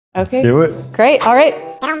Okay. Let's do it. Great. All right.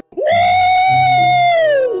 Woo!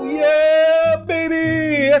 Yeah,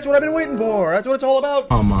 baby! That's what I've been waiting for. That's what it's all about.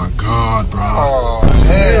 Oh my God, bro. Oh,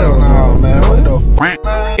 hell no, man. What the f,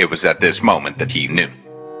 man? It was at this moment that he knew.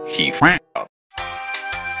 He f***ed up.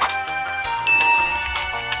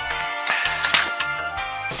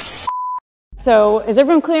 So, is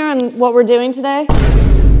everyone clear on what we're doing today?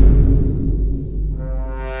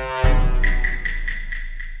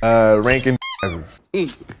 Ranking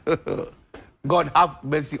God have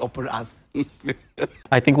mercy upon us.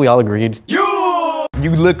 I think we all agreed. You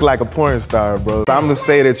look like a porn star, bro. I'm gonna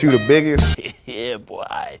say that you the biggest. Yeah,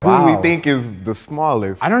 boy. Who we think is the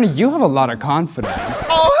smallest? I don't know, you have a lot of confidence.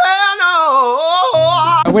 Oh, hell no!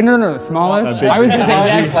 Oh, wait, no, smallest? I was gonna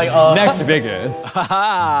say next biggest.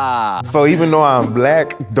 So even though I'm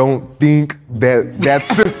black, don't think that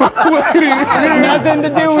that's just what it is. Nothing to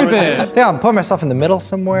do with it. Yeah, I'm putting myself in the middle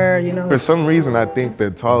somewhere, you know? For some reason, I think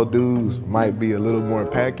that tall dudes might be a little more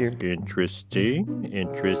packing. Interesting.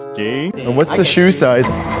 And what's the shoe size?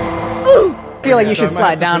 I feel like you should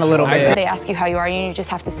slide down a little bit. They ask you how you are, and you just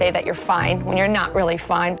have to say that you're fine when you're not really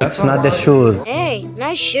fine. It's not the shoes. Hey,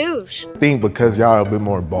 nice shoes. I think because y'all are a bit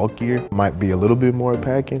more bulkier, might be a little bit more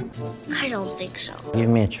packing. I don't think so. Give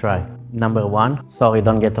me a try. Number 1, sorry,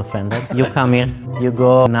 don't get offended. You come here, you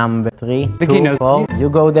go number 3, 2, 4, you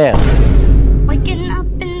go there. Waking up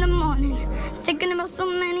in the morning, thinking about so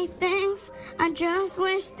many things. I just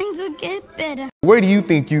wish things would get better. Where do you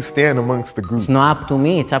think you stand amongst the group? It's not up to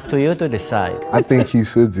me, it's up to you to decide. I think he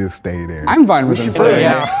should just stay there. I'm fine with him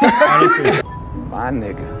staying. My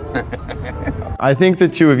nigga. I think the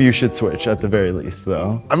two of you should switch at the very least,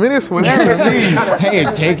 though. I mean, it's whatever. Hey,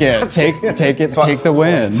 take it. Take the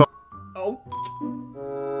win.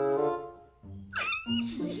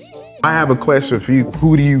 I have a question for you.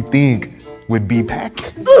 Who do you think would be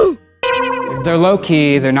packing? They're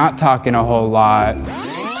low-key, they're not talking a whole lot.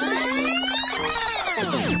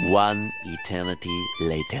 One eternity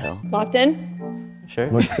later. Locked in? Sure.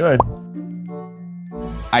 Looks good.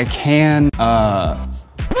 I can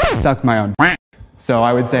suck my own so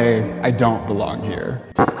I would say I don't belong here.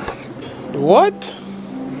 What?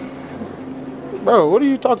 Bro, what are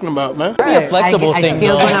you talking about, man? Be a flexible thing,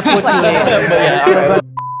 still gonna put you in.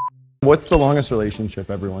 What's the longest relationship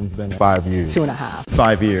everyone's been in? 5 years. 2.5.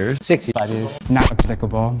 5 years. 6 years. 5 years. Not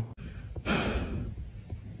applicable.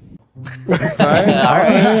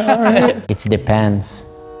 It depends.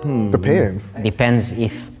 Depends. Depends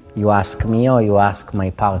if you ask me or you ask my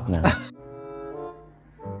partner.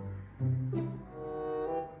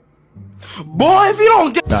 Boy, if you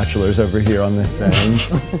don't get Bachelors over here on this end.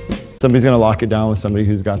 Somebody's gonna lock it down with somebody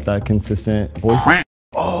who's got that consistent boyfriend.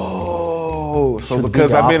 Oh, so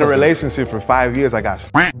because I've been in a relationship for 5 years, I got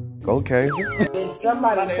okay. Did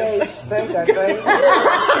somebody say spanker, baby?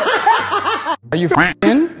 Are you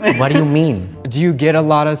f***ing? What do you mean? Do you get a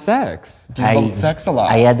lot of sex? Do you have sex a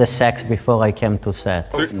lot? I had the sex before I came to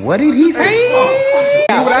set. What did he say? See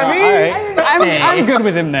what I mean? I'm good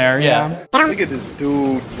with him there, yeah. Look at this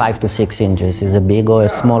dude. 5 to 6 inches is a big or a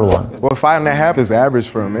small one. Well, 5.5 is average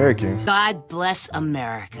for Americans. God bless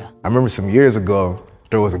America. I remember some years ago,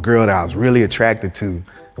 there was a girl that I was really attracted to.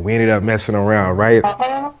 And we ended up messing around, right? And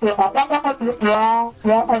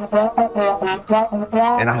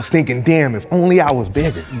I was thinking, damn, if only I was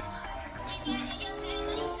bigger.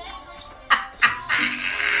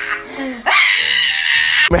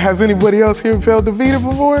 Has anybody else here felt defeated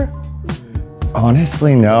before?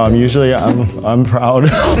 Honestly, no. I'm proud.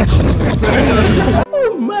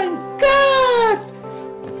 Oh my God!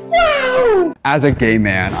 Wow! As a gay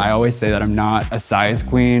man, I always say that I'm not a size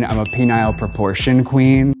queen, I'm a penile proportion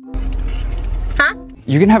queen. Huh?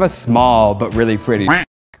 You can have a small but really pretty,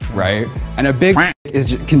 right? And a big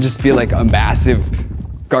can just be like a massive,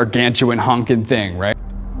 gargantuan honking thing, right?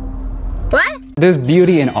 What? There's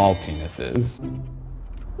beauty in all penises.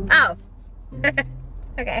 Oh.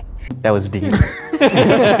 Okay. That was deep.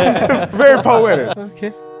 Very poetic.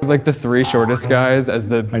 Okay. Like the 3 shortest guys as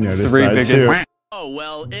the 3 biggest. Too. Oh,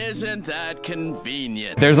 well, isn't that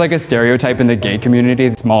convenient? There's like a stereotype in the gay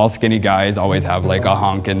community. Small, skinny guys always have like a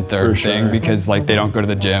honkin' third thing because like they don't go to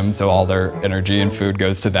the gym, so all their energy and food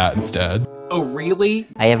goes to that instead. Oh, really?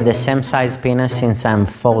 I have the same size penis since I'm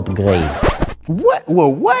 4th grade. What?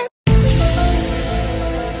 Well, what?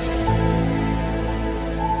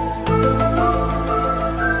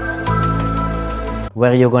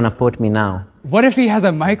 Where are you gonna put me now? What if he has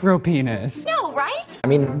a micro penis? No, right? I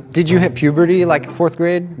mean, did you hit puberty like 4th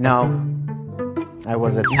grade? No. I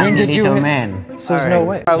was a tiny little man. So there's no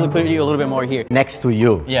way. Probably put you a little bit more here. Next to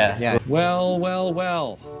you. Yeah.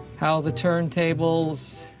 Well. How the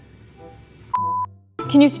turntables...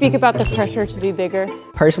 Can you speak about the pressure to be bigger?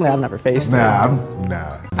 Personally, I've never faced it.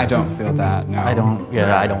 Nah. I don't feel that, no. I don't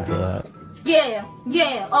feel that.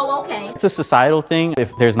 Yeah, oh, okay. It's a societal thing.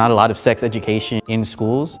 If there's not a lot of sex education in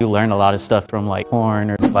schools, you learn a lot of stuff from like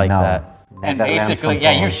porn or stuff like that. And basically,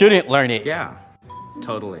 yeah, you shouldn't learn it. Yeah,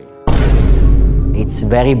 totally. It's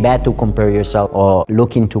very bad to compare yourself or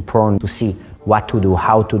look into porn to see what to do,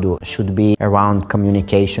 how to do. It should be around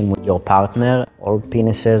communication with your partner. All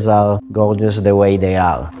penises are gorgeous the way they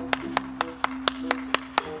are.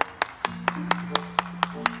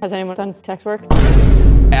 Has anyone done sex work?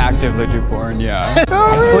 Actively do porn, yeah.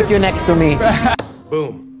 Put you next to me.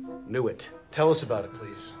 Boom. Knew it. Tell us about it,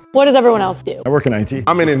 please. What does everyone else do? I work in IT.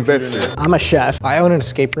 I'm an investor. I'm a chef. I own an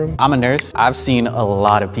escape room. I'm a nurse. I've seen a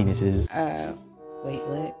lot of penises. Wait,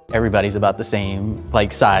 what? Everybody's about the same,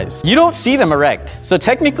 like, size. You don't see them erect, so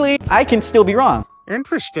technically, I can still be wrong.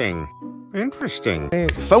 Interesting.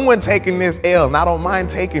 Someone taking this L, and I don't mind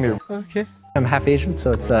taking it. Okay. I'm half Asian,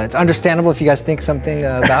 so it's understandable if you guys think something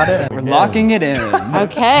about it. We're locking it in.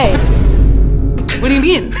 Okay. What do you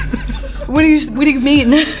mean? What do you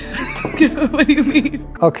mean? What do you mean?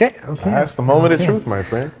 Okay. That's the moment of truth, my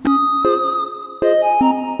friend.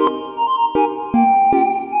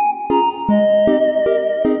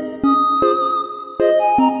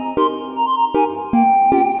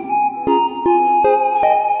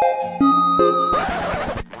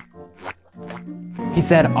 He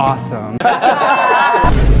said awesome.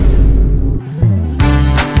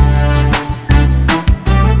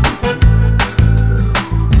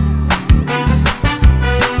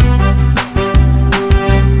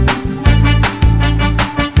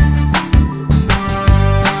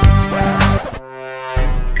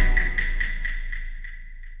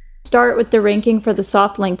 Start with the ranking for the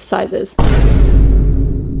soft length sizes.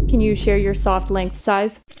 Can you share your soft length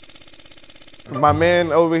size? My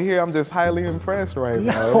man over here, I'm just highly impressed right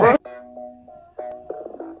now.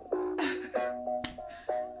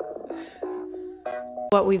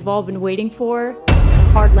 What we've all been waiting for,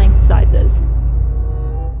 hard length sizes.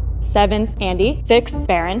 7th, Andy. 6th,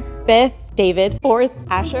 Baron. 5th, David. 4th,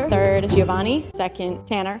 Asher. 3rd, Giovanni. 2nd,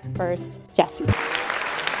 Tanner. 1st, Jesse.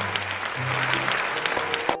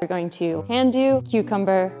 We're going to hand you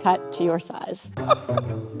cucumber cut to your size.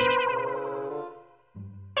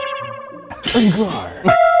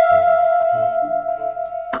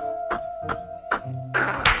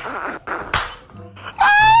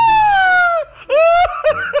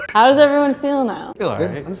 How does everyone feel now? Feel all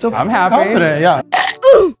right. I'm happy. Confident, yeah.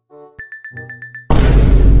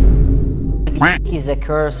 He's a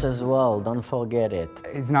curse as well, don't forget it.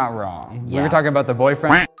 He's not wrong. Yeah. We were talking about the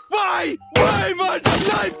boyfriend. Why? Why must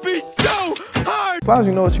life be so hard? As long as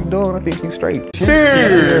you know what you're doing, I think you straight.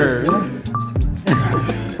 Cheers.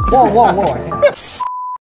 Whoa.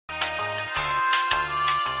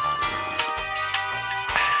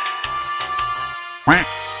 I can't.